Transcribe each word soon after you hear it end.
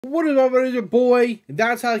What is up, it's your boy?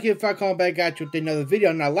 That's how I get back on back at you with another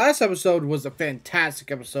video. Now, last episode was a fantastic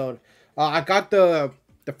episode. I got the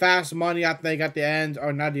fast money, I think, at the end.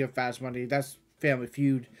 Or not even fast money, that's Family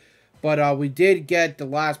Feud. But we did get the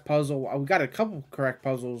last puzzle. We got a couple correct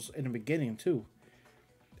puzzles in the beginning, too.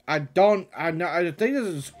 I think this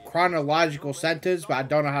is chronological sentence, but I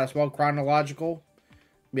don't know how to spell chronological.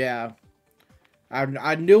 Yeah.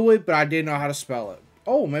 I knew it, but I didn't know how to spell it.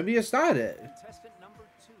 Oh, maybe it's not it.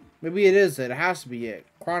 Maybe it is it. It has to be it.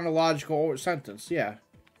 Chronological sentence, yeah.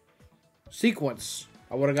 Sequence.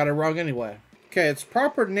 I would have got it wrong anyway. Okay, it's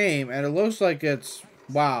proper name, and it looks like it's...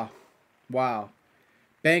 Wow. Wow.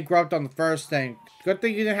 Bankrupt on the first thing. Good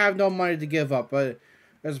thing you didn't have no money to give up, but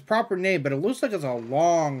it's a proper name, but it looks like it's a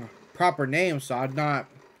long proper name, so I'm not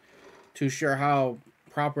too sure how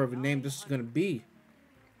proper of a name this is going to be.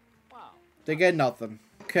 They get nothing.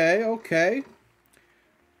 Okay, okay.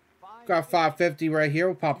 Got 550 right here.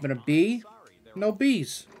 We'll pop in a B. No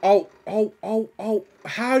B's. Oh.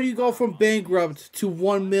 How do you go from bankrupt to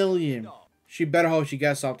 1 million? She better hope she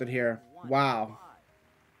gets something here. Wow.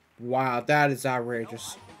 Wow, that is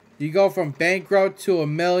outrageous. You go from bankrupt to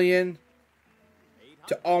 1 million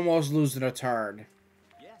to almost losing a turn.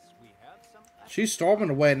 She's storming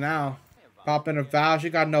away now. Pop in a vow. She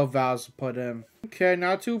got no vows to put in. Okay,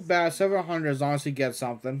 not too bad. 700 as long as he gets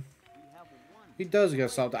something. He does get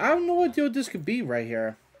something. I have no idea what this could be right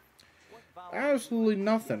here. Absolutely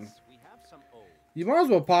nothing. You might as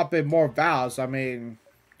well pop in more vows. I mean,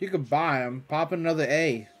 you could buy them. Pop in another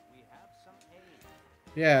A.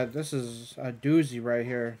 Yeah, this is a doozy right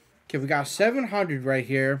here. Okay, we got 700 right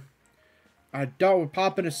here. We're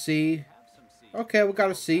popping a C. Okay, we got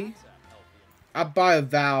a C. I'll buy a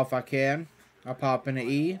vow if I can. I'll pop in an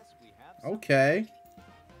E. Okay.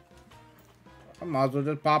 I might as well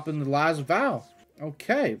just pop in the last vow.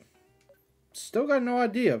 Okay. Still got no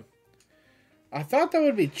idea. I thought that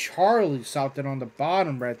would be Charlie something on the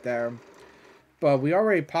bottom right there. But we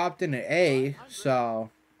already popped in an A, so...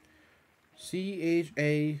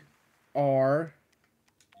 C-H-A-R.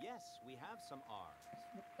 Yes, we have some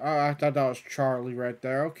R. I thought that was Charlie right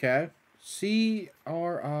there. Okay.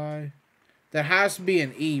 C-R-I. There has to be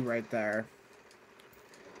an E right there.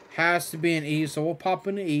 Has to be an E, so we'll pop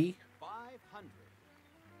in an E. 500.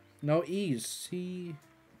 No E's. C-R-A.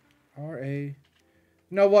 You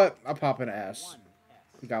know what? I'll pop in an S.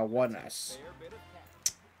 We got one S.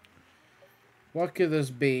 What could this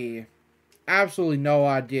be? Absolutely no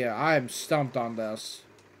idea. I am stumped on this.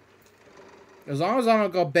 As long as I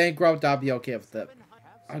don't go bankrupt, I'll be okay with it.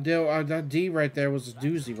 That D right there was a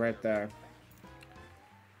doozy right there.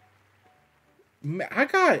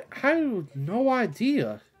 I have no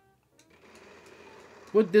idea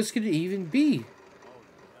what this could even be.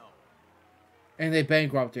 And they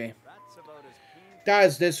bankrupt me. That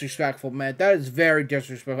is disrespectful, man. That is very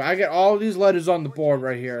disrespectful. I get all these letters on the board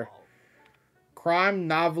right here. Crime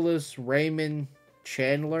novelist Raymond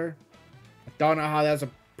Chandler. I don't know how that's a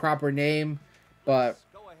proper name, but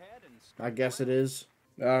I guess it is.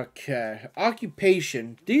 Okay.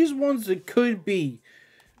 Occupation. These ones it could be,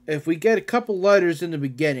 if we get a couple letters in the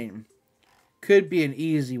beginning, could be an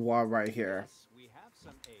easy one right here.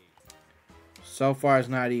 So far, it's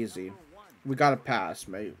not easy. We gotta pass,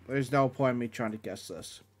 mate. There's no point in me trying to guess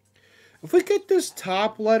this. If we get this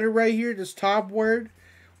top letter right here, this top word,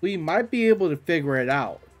 we might be able to figure it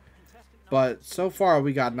out. But so far,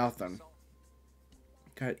 we got nothing.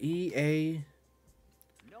 Got E-A.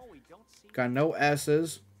 Got no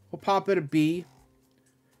S's. We'll pop it a B.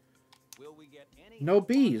 No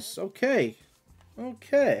B's. Okay.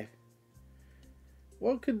 Okay.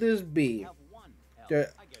 What could this be? There's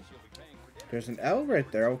an L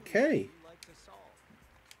right there. Okay.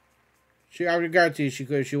 I would guarantee she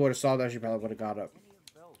would have saw that. She probably would have got up.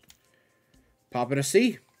 Pop in a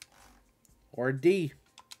C. Or a D.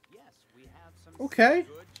 Okay.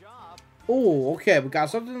 Oh, okay. We got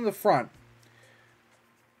something in the front.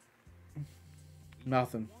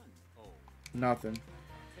 Nothing. Nothing.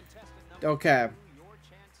 Okay.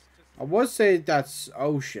 I would say that's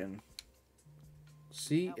ocean.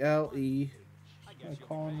 C-L-E.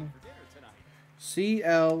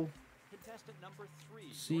 C-L-C-H.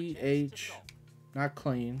 Not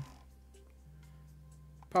clean.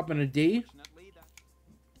 Pop in a D.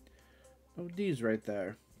 No D's right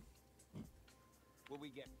there. Will we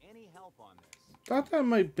get any help on this? Thought that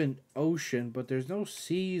might have been ocean, but there's no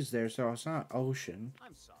C's there, so it's not ocean.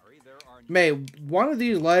 I'm sorry, there are Mate, one of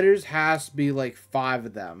these letters has to be like 5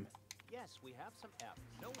 of them. Yes, we have some F.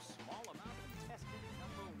 No small amount of contestant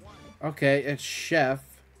number 1. Okay, it's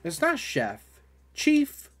chef. It's not chef.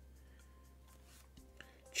 Chief.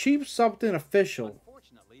 Chief something official.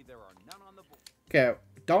 Unfortunately, Okay,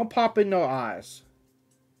 don't pop in no eyes.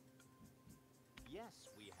 Yes,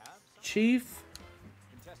 we have some. Chief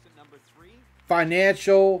Contestant number 3.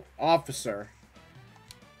 Financial Officer.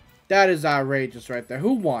 That is outrageous right there.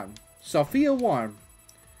 Who won? Sophia won.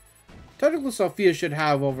 Technically, Sophia should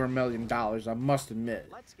have over $1 million, I must admit.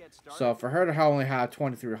 Let's get started. So for her to only have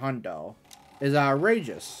 2,300 is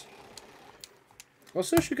outrageous. Well,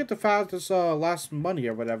 so she get the fastest last money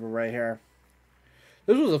or whatever right here.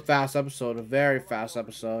 This was a fast episode, a very fast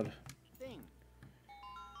episode. Ding.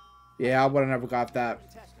 Yeah, I would have never got that.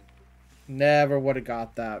 Contestant. Never would have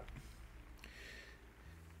got that.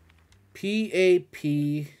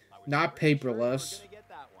 PAP, not Pretty sure we're paperless. gonna get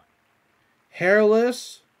that one.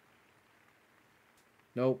 Hairless.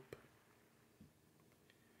 Nope.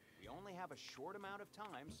 We only have a short amount of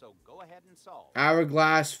time, so go ahead and solve.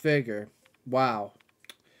 Hourglass figure. Wow.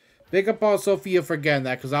 Big up on Sophia for getting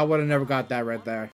that, because I would have never got that right there.